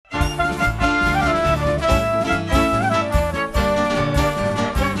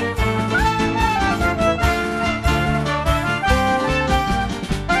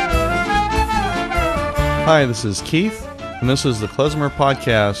Hi, this is Keith, and this is the Klezmer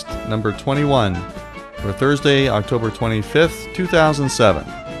Podcast, number 21, for Thursday, October 25th, 2007.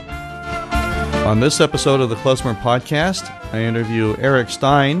 On this episode of the Klezmer Podcast, I interview Eric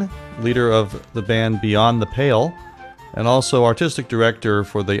Stein, leader of the band Beyond the Pale, and also artistic director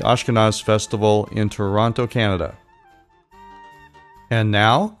for the Ashkenaz Festival in Toronto, Canada. And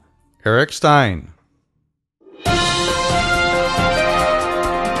now, Eric Stein.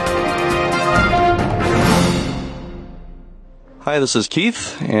 Hi, this is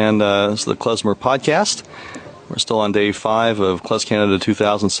Keith, and this is the Klezmer Podcast. We're still on day 5 of Klez Canada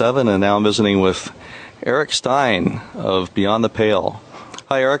 2007, and now I'm visiting with Eric Stein of Beyond the Pale.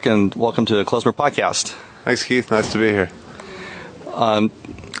 Hi, Eric, and welcome to the Klezmer Podcast. Thanks, Keith. Nice to be here.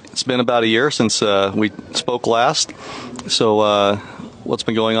 It's been about a year since we spoke last, so what's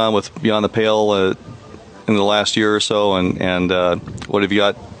been going on with Beyond the Pale in the last year or so, and what have you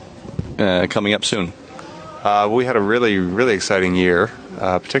got coming up soon? We had a really, really exciting year,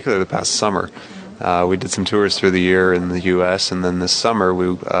 particularly the past summer. We did some tours through the year in the U.S., and then this summer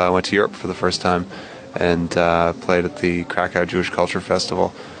we went to Europe for the first time and played at the Krakow Jewish Culture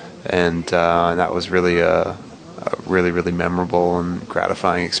Festival, and that was really a really, really memorable and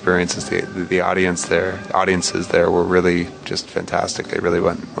gratifying experience. The audiences there were really just fantastic. They really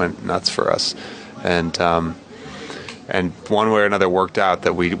went nuts for us, and one way or another worked out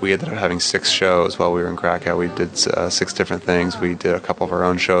that we ended up having 6 shows while we were in Krakow. We did 6 different things. We did a couple of our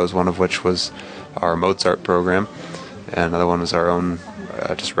own shows, one of which was our Mozart program, and another one was our own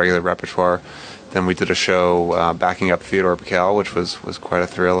just regular repertoire. Then we did a show backing up Theodore Bikel, which was quite a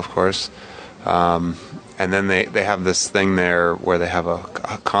thrill, of course. And then they have this thing there where they have a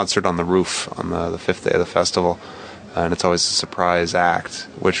concert on the roof on the 5th day of the festival. And it's always a surprise act.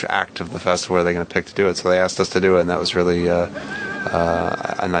 Which act of the festival are they going to pick to do it? So they asked us to do it, and that was really a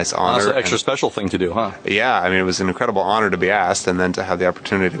nice honor. That's an extra special thing to do, huh? Yeah, I mean, it was an incredible honor to be asked, and then to have the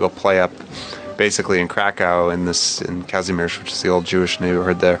opportunity to go play up, basically in Krakow, in Kazimierz, which is the old Jewish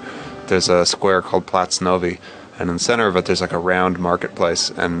neighborhood there. There's a square called Platz Novi, and in the center of it, there's like a round marketplace,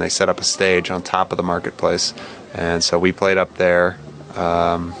 and they set up a stage on top of the marketplace, and so we played up there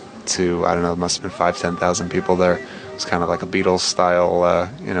to, I don't know, it must have been 5,000-10,000 people there. It was kind of like a Beatles-style,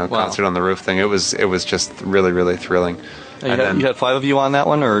 Wow. concert on the roof thing. It was just really, really thrilling. You had 5 of you on that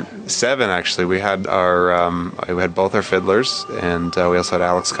one, or 7 actually. We had we had both our fiddlers, and we also had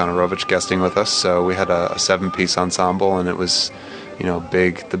Alex Konorovich guesting with us. So we had a 7-piece ensemble, and it was,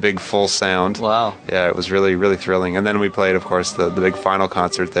 the big full sound. Wow. Yeah, it was really, really thrilling. And then we played, of course, the big final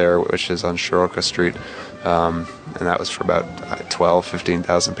concert there, which is on Shiroka Street, and that was for about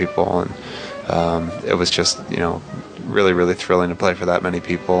 15,000 people, and it was just, really, really thrilling to play for that many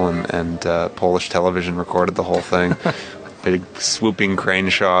people, and Polish television recorded the whole thing. Big swooping crane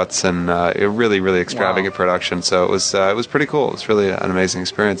shots, and a really, really extravagant production. So it was pretty cool. It was really an amazing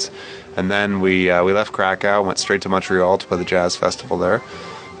experience. And then we left Krakow, went straight to Montreal to play the jazz festival there,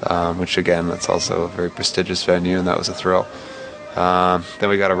 which again, that's also a very prestigious venue, and that was a thrill. Then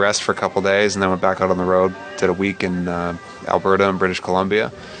we got a rest for a couple days, and then went back out on the road. Did a week in Alberta and British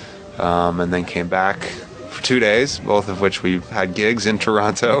Columbia, and then came back for 2 days, both of which we had gigs in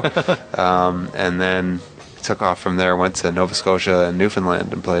Toronto, and then took off from there, went to Nova Scotia and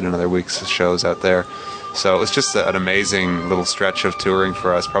Newfoundland and played another week's shows out there. So it was just an amazing little stretch of touring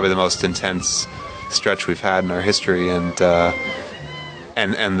for us, probably the most intense stretch we've had in our history, and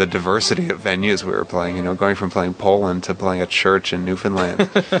the diversity of venues we were playing, going from playing Poland to playing a church in Newfoundland,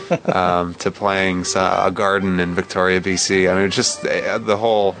 to playing a garden in Victoria, BC. I mean, it just ran the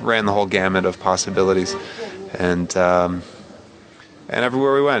whole gamut of possibilities, and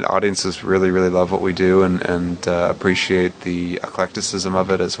everywhere we went, audiences really, really love what we do, and appreciate the eclecticism of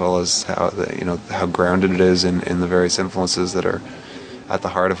it, as well as how grounded it is in the various influences that are at the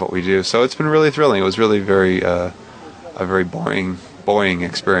heart of what we do. So it's been really thrilling. It was really a very boring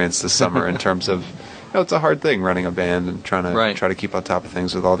experience this summer in terms of, it's a hard thing running a band and trying to keep on top of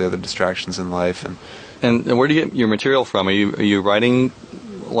things with all the other distractions in life. And where do you get your material from? Are you writing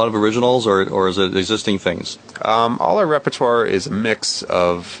a lot of originals, or is it existing things? All our repertoire is a mix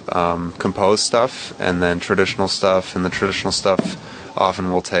of composed stuff and then traditional stuff, and the traditional stuff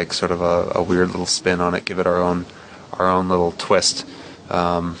often will take sort of a weird little spin on it, give it our own little twist,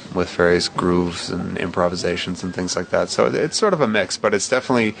 with various grooves and improvisations and things like that. So it's sort of a mix, but it's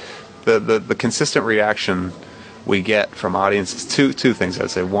definitely the consistent reaction we get from audiences. Two things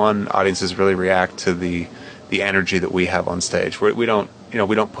I'd say. One, audiences really react to the energy that we have on stage. We don't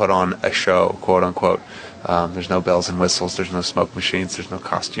put on a show, quote unquote. There's no bells and whistles. There's no smoke machines. There's no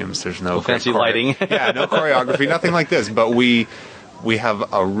costumes. There's no fancy lighting. Yeah, no choreography. Nothing like this. But we we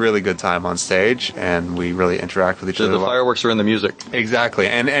have a really good time on stage, and we really interact with each So other. the fireworks are in the music. Exactly,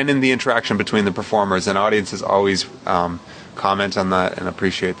 and in the interaction between the performers, and audiences always comment on that and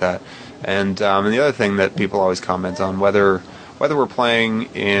appreciate that. And the other thing that people always comment on, whether we're playing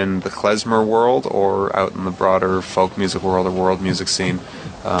in the klezmer world or out in the broader folk music world or world music scene,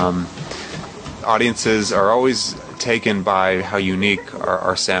 audiences are always taken by how unique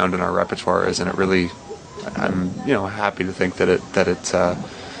our sound and our repertoire is, and it really, I'm happy to think that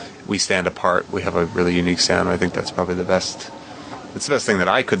we stand apart. We have a really unique sound. I think that's probably the best. It's the best thing that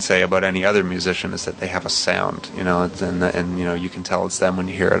I could say about any other musician is that they have a sound, and you can tell it's them when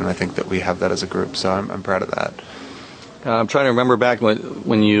you hear it. And I think that we have that as a group. So I'm proud of that. I'm trying to remember back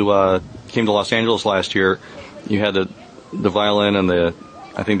when you came to Los Angeles last year. You had the violin and the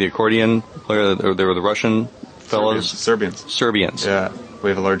accordion player. They were the Russian fellows. Serbians. Yeah, we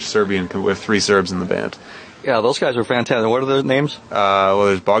have a large Serbian. We have 3 Serbs in the band. Yeah, those guys are fantastic. What are their names? Well,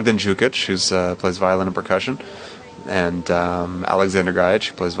 there's Bogdan Jukic, who plays violin and percussion, and Alexander Gajic,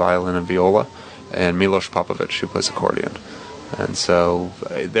 who plays violin and viola, and Milos Popovic, who plays accordion. And so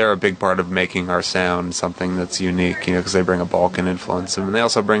they're a big part of making our sound something that's unique, because they bring a Balkan influence, and they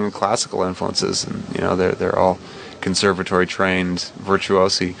also bring classical influences, and they're all conservatory trained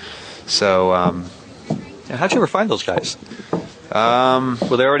virtuosi. So how'd you ever find those guys?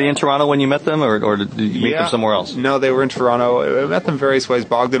 Were they already in Toronto when you met them, or did you meet them somewhere else? No, they were in Toronto. I met them various ways.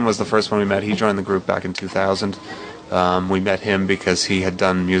 Bogdan was the first one we met. He joined the group back in 2000. We met him because he had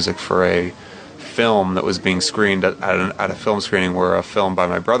done music for a film that was being screened at a film screening where a film by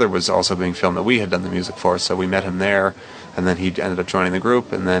my brother was also being filmed that we had done the music for. So we met him there, and then he ended up joining the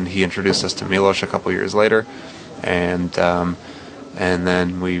group, and then he introduced us to Milos a couple years later, and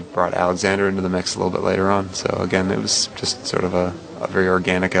then we brought Alexander into the mix a little bit later on. So again, it was just sort of a very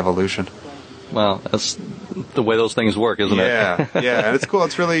organic evolution. Well, that's the way those things work, isn't it? Yeah, and it's cool.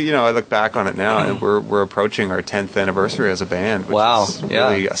 It's really, I look back on it now, and we're approaching our 10th anniversary as a band, which is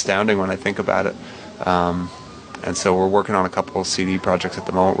really astounding when I think about it. And so we're working on a couple of CD projects at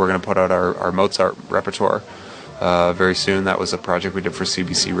the moment. We're going to put out our Mozart repertoire very soon. That was a project we did for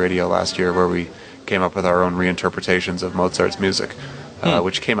CBC Radio last year, where we came up with our own reinterpretations of Mozart's music,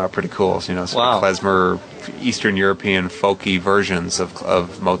 which came out pretty cool. Sort of klezmer, Eastern European folky versions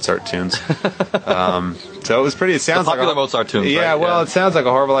of Mozart tunes. So it was pretty. It sounds popular Mozart tunes. Yeah, right? Well, it sounds like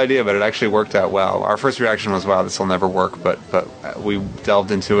a horrible idea, but it actually worked out well. Our first reaction was, "Wow, this will never work." But we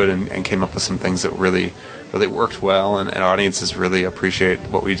delved into it and came up with some things that really worked well, and audiences really appreciate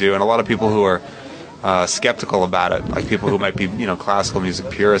what we do. And a lot of people who are skeptical about it, like people who might be classical music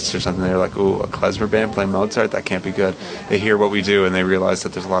purists or something, they're like, "Ooh, a klezmer band playing Mozart? That can't be good." They hear what we do and they realize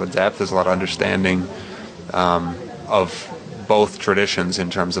that there's a lot of depth, there's a lot of understanding of both traditions in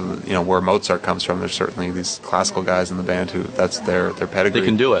terms of where Mozart comes from. There's certainly these classical guys in the band who that's their pedigree. They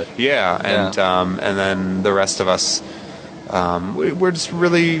can do it. Yeah, and then the rest of us, we're just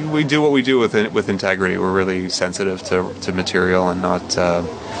really, we do what we do with integrity. We're really sensitive to material and not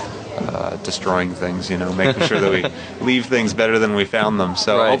destroying things, making sure that we leave things better than we found them.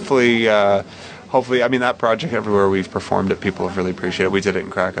 So hopefully, I mean, that project, everywhere we've performed it, people have really appreciated it. We did it in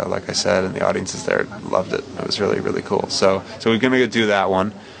Krakow, like I said, and the audiences there loved it. It was really, really cool. So we're going to do that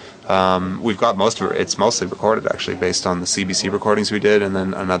one. We've got most of it. It's mostly recorded, actually, based on the CBC recordings we did, and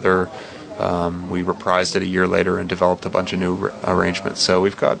then another, we reprised it a year later and developed a bunch of new arrangements. So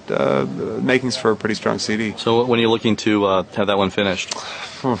we've got makings for a pretty strong CD. So when are you looking to have that one finished?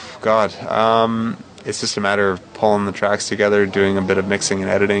 Oh, God. It's just a matter of pulling the tracks together, doing a bit of mixing and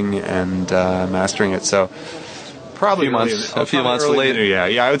editing, and mastering it. So probably a few months later.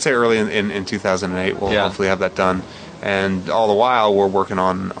 Yeah, I would say early in 2008 we'll hopefully have that done. And all the while we're working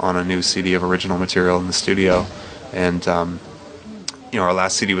on a new CD of original material in the studio. And our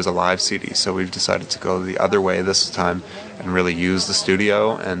last CD was a live CD, so we've decided to go the other way this time and really use the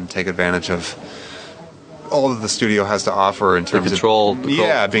studio and take advantage of all that the studio has to offer in terms of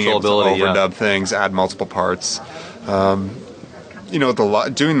being able to overdub things, add multiple parts. Doing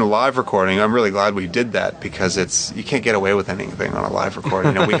the live recording, I'm really glad we did that, because you can't get away with anything on a live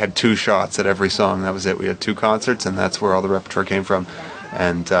recording. We had 2 shots at every song. That was it. We had 2 concerts, and that's where all the repertoire came from.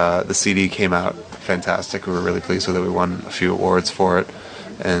 And the CD came out fantastic. We were really pleased with it. We won a few awards for it.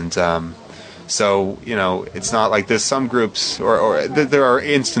 And so, it's not like there's some groups, or there are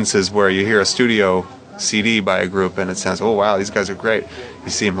instances where you hear a studio CD by a group and it sounds, oh wow, these guys are great. You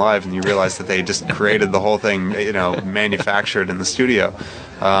see them live and you realize that they just created the whole thing, manufactured in the studio.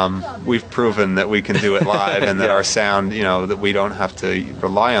 We've proven that we can do it live, and that our sound, that we don't have to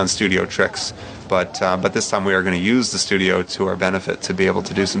rely on studio tricks. But this time we are going to use the studio to our benefit to be able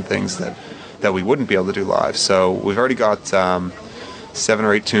to do some things that we wouldn't be able to do live. So we've already got 7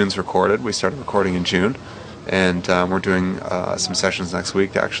 or 8 tunes recorded. We started recording in June, and we're doing some sessions next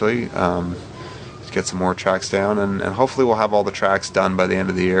week, actually, to get some more tracks down, and hopefully we'll have all the tracks done by the end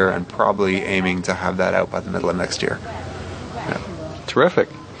of the year, and probably aiming to have that out by the middle of next year. Yeah. Terrific.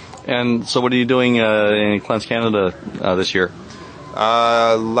 And so what are you doing in Cleanse Canada this year?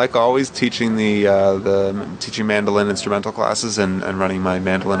 Like always, teaching teaching mandolin instrumental classes and running my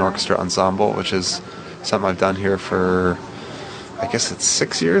mandolin orchestra ensemble, which is something I've done here for, I guess it's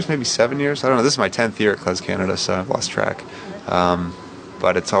 6 years, maybe 7 years. I don't know. This is my 10th year at Cleanse Canada, so I've lost track.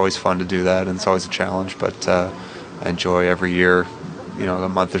 But it's always fun to do that, and it's always a challenge. But I enjoy every year, a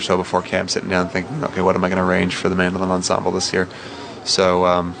month or so before camp, sitting down and thinking, okay, what am I going to arrange for the mandolin ensemble this year? So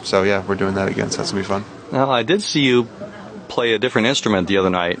yeah, we're doing that again, so that's going to be fun. Now, I did see you play a different instrument the other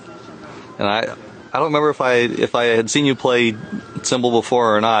night, and I don't remember if I had seen you play cymbal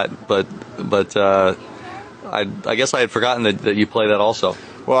before or not, but I guess I had forgotten that you play that also.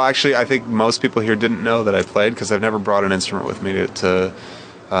 Well, actually, I think most people here didn't know that I played, because I've never brought an instrument with me to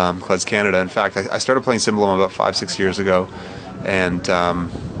Cleanse Canada. In fact, I started playing cymbalum about 5-6 years ago, and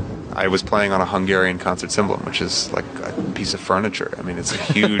I was playing on a Hungarian concert cymbalum, which is like a piece of furniture. I mean, it's a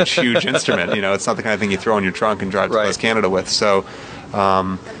huge, huge instrument. It's not the kind of thing you throw in your trunk and drive to Cleanse Canada with. So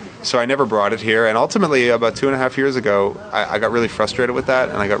I never brought it here. And ultimately, about 2.5 years ago, I got really frustrated with that,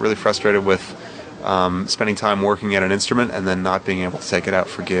 and I got really frustrated with spending time working at an instrument and then not being able to take it out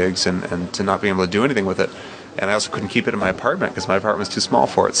for gigs and to not being able to do anything with it. And I also couldn't keep it in my apartment because my apartment was too small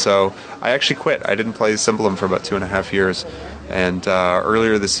for it. So I actually quit. I didn't play cymbalum for about 2.5 years. And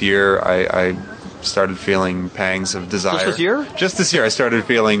earlier this year, I started feeling pangs of desire. Just this year? Just this year, I started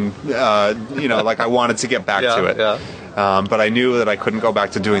feeling, like I wanted to get back to it. Yeah. But I knew that I couldn't go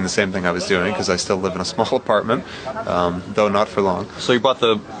back to doing the same thing I was doing because I still live in a small apartment, though not for long. So you bought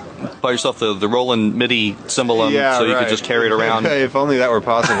yourself the Roland MIDI cymbalum, so you could just carry it around. If only that were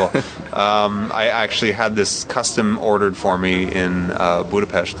possible. I actually had this custom ordered for me in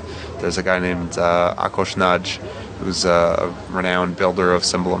Budapest. There's a guy named Ákos Nagy, who's a renowned builder of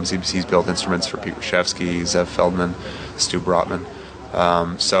cymbalums. He's built instruments for Pete Reshevsky, Zev Feldman, Stu Brotman.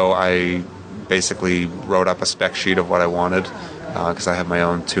 So I basically wrote up a spec sheet of what I wanted, because I have my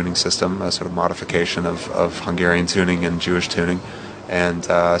own tuning system, a sort of modification of Hungarian tuning and Jewish tuning. And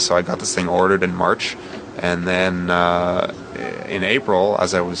so I got this thing ordered in March, and then in April,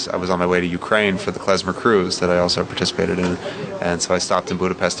 as I was on my way to Ukraine for the klezmer cruise that I also participated in, and so I stopped in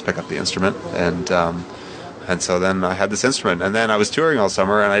Budapest to pick up the instrument, and so then I had this instrument, and then I was touring all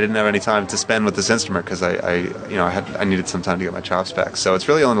summer, and I didn't have any time to spend with this instrument because I needed some time to get my chops back. So it's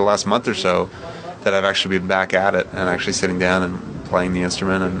really only the last month or so that I've actually been back at it and actually sitting down and playing the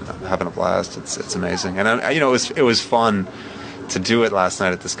instrument and having a blast. It's amazing, and it was fun to do it last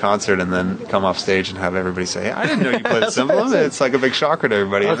night at this concert and then come off stage and have everybody say, hey, I didn't know you played the cymbalum. It's like a big shocker to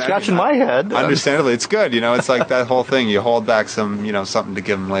everybody. I was scratching my head. Understandably, it's good. It's like that whole thing. You hold back some, something to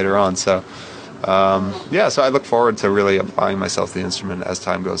give them later on. So, so I look forward to really applying myself to the instrument as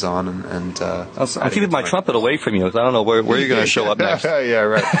time goes on. I'm keeping my trumpet away from you because I don't know where you're going to show up next. Yeah,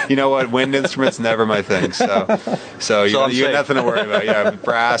 right. You know what? Wind instruments never my thing. So you got nothing to worry about. Yeah,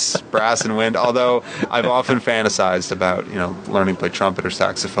 brass and wind. Although I've often fantasized about learning to play trumpet or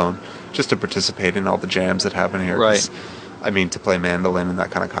saxophone just to participate in all the jams that happen here. Right. To play mandolin in that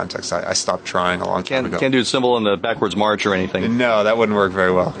kind of context, I stopped trying a long time ago. Can't do a cymbal in the backwards march or anything. No, that wouldn't work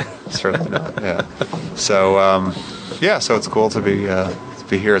very well. Certainly not. Yeah. So, so it's cool to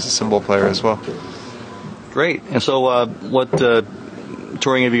be here as a cymbal player as well. Great. And so, what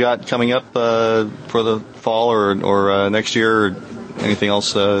touring have you got coming up for the fall or next year? Or anything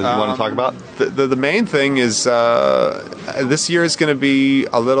else you want to talk about? The main thing is this year is going to be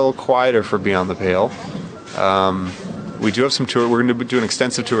a little quieter for Beyond the Pale. We do have some tour. We're going to do an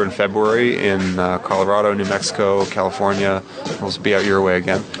extensive tour in February in Colorado, New Mexico, California. We'll be out your way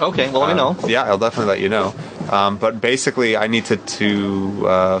again. Okay, well, let me know. Yeah, I'll definitely let you know. But basically, I need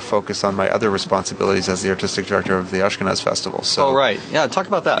to focus on my other responsibilities as the artistic director of the Ashkenaz Festival. So, right. Yeah, talk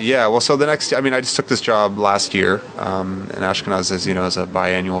about that. Yeah, well, so I just took this job last year. And Ashkenaz, as you know, is a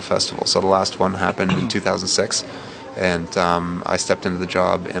biannual festival. So the last one happened in 2006. And I stepped into the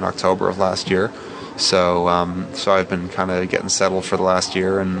job in October of last year. So I've been kind of getting settled for the last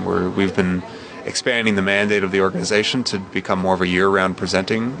year, and we've been expanding the mandate of the organization to become more of a year-round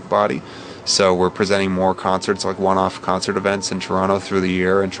presenting body. So we're presenting more concerts, like one-off concert events in Toronto through the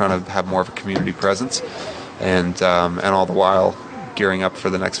year, and trying to have more of a community presence, and all the while gearing up for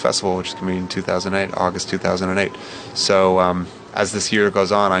the next festival, which is going to be in 2008, August 2008. So as this year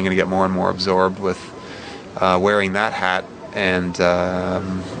goes on, I'm going to get more and more absorbed with wearing that hat, and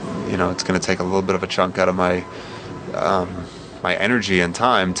it's going to take a little bit of a chunk out of my my energy and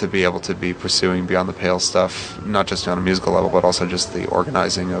time to be able to be pursuing Beyond the Pale stuff, not just on a musical level, but also just the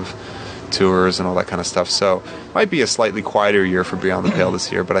organizing of tours and all that kind of stuff. So might be a slightly quieter year for Beyond the Pale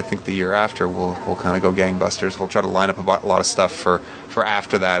this year, but I think the year after we'll kind of go gangbusters. We'll try to line up a lot of stuff for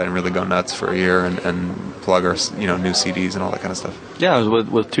after that and really go nuts for a year and plug our new CDs and all that kind of stuff. Yeah,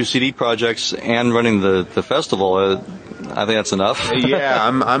 with 2 CD projects and running the festival, I think that's enough. Yeah,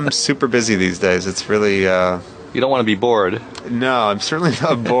 I'm super busy these days. It's really you don't want to be bored. No, I'm certainly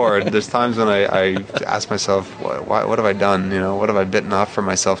not bored. There's times when I ask myself, what have I done? What have I bitten off for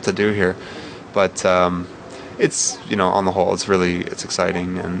myself to do here? But it's on the whole, it's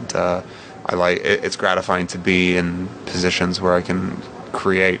exciting, and I like it. It's gratifying to be in positions where I can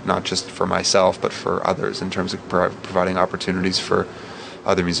create not just for myself but for others in terms of providing opportunities for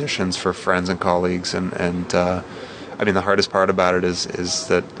other musicians, for friends and colleagues, and I mean, the hardest part about it is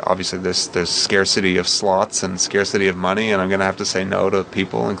that obviously there's scarcity of slots and scarcity of money, and I'm going to have to say no to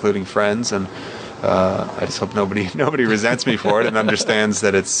people, including friends, and I just hope nobody resents me for it and understands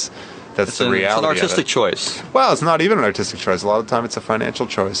that that's the reality. It's an artistic choice. Well, it's not even an artistic choice. A lot of the time, it's a financial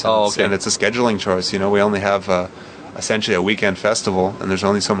choice, and it's a scheduling choice. We only have essentially a weekend festival, and there's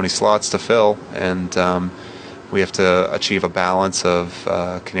only so many slots to fill, and we have to achieve a balance of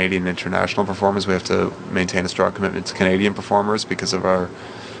Canadian and international performers. We have to maintain a strong commitment to Canadian performers because of our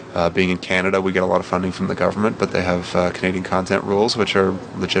being in Canada. We get a lot of funding from the government, but they have Canadian content rules, which are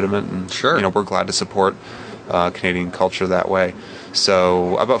legitimate, and sure. We're glad to support Canadian culture that way.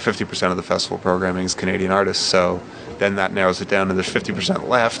 So about 50% of the festival programming is Canadian artists. So then that narrows it down, and there's 50%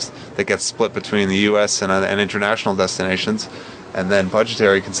 left that gets split between the U.S. and international destinations, and then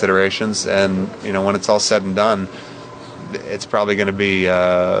budgetary considerations. And when it's all said and done, it's probably going to be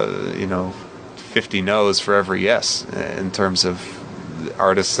 50 no's for every yes in terms of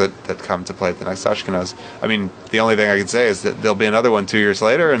artists that come to play at the next Ashkenaz. I mean, the only thing I can say is that there'll be another one 2 years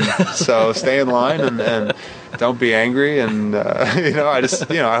later, and so stay in line and don't be angry. And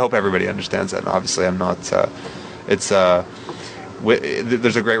I hope everybody understands that. And obviously, I'm not.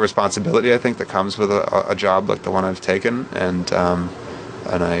 There's a great responsibility, I think, that comes with a job like the one I've taken, and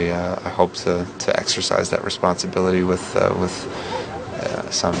I hope to exercise that responsibility with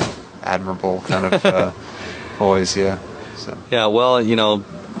some admirable kind of poise. Yeah. So. Yeah. Well,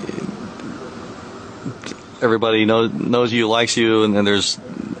 everybody knows you, likes you, and there's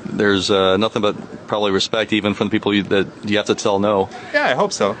nothing but probably respect even from the people that you have to tell no. Yeah, I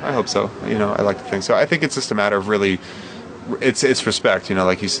hope so. I like to think so. I think it's just a matter of really. It's respect,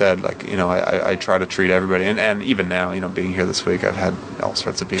 like you said, I try to treat everybody, and even now, being here this week, I've had all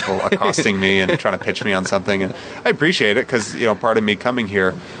sorts of people accosting me and trying to pitch me on something, and I appreciate it because, part of me coming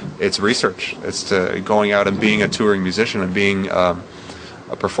here, it's research. It's to going out and being a touring musician and being a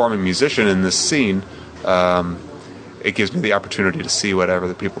performing musician in this scene. It gives me the opportunity to see whatever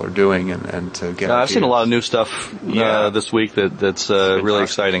the people are doing and to get. I've seen a lot of new stuff this week that's really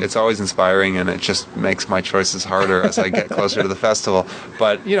exciting. It's always inspiring, and it just makes my choices harder as I get closer to the festival.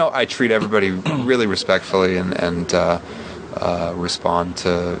 But I treat everybody really respectfully and respond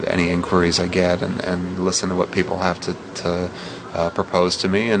to any inquiries I get and listen to what people have to propose to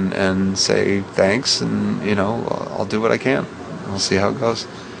me and say thanks, and I'll do what I can. We'll see how it goes.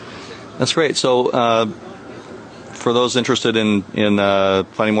 That's great. So. For those interested in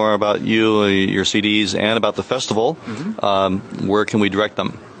finding more about you, your CDs, and about the festival, where can we direct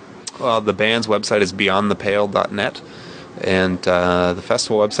them? Well, the band's website is beyondthepale.net, and the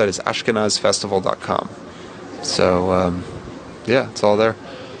festival website is ashkenazfestival.com. So, it's all there.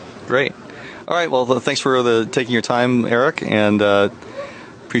 Great. All right. Well, thanks for taking your time, Eric, and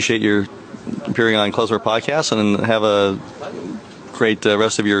appreciate your appearing on Klezmer Podcast, and have a great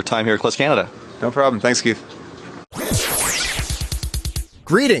rest of your time here at Klez Canada. No problem. Thanks, Keith.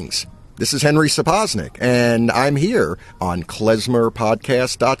 Greetings. This is Henry Sapoznik, and I'm here on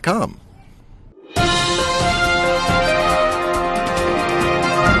klezmerpodcast.com.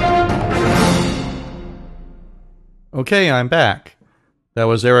 Okay, I'm back. That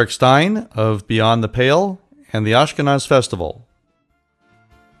was Eric Stein of Beyond the Pale and the Ashkenaz Festival.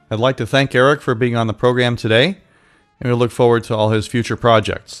 I'd like to thank Eric for being on the program today, and we look forward to all his future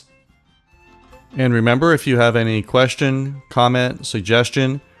projects. And remember, if you have any question, comment,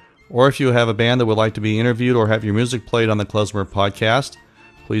 suggestion, or if you have a band that would like to be interviewed or have your music played on the Klezmer Podcast,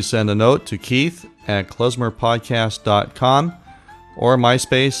 please send a note to keith@klezmerpodcast.com or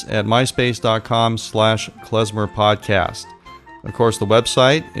MySpace at myspace.com/klezmerpodcast. Of course, the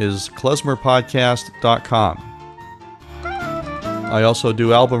website is klezmerpodcast.com. I also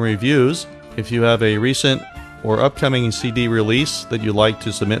do album reviews. If you have a recent or upcoming CD release that you'd like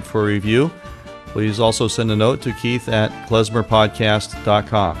to submit for review, Please also send a note to Keith at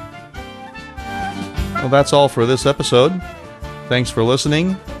klezmerpodcast.com. Well, that's all for this episode. Thanks for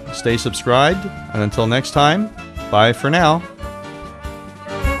listening. Stay subscribed. And until next time, bye for now.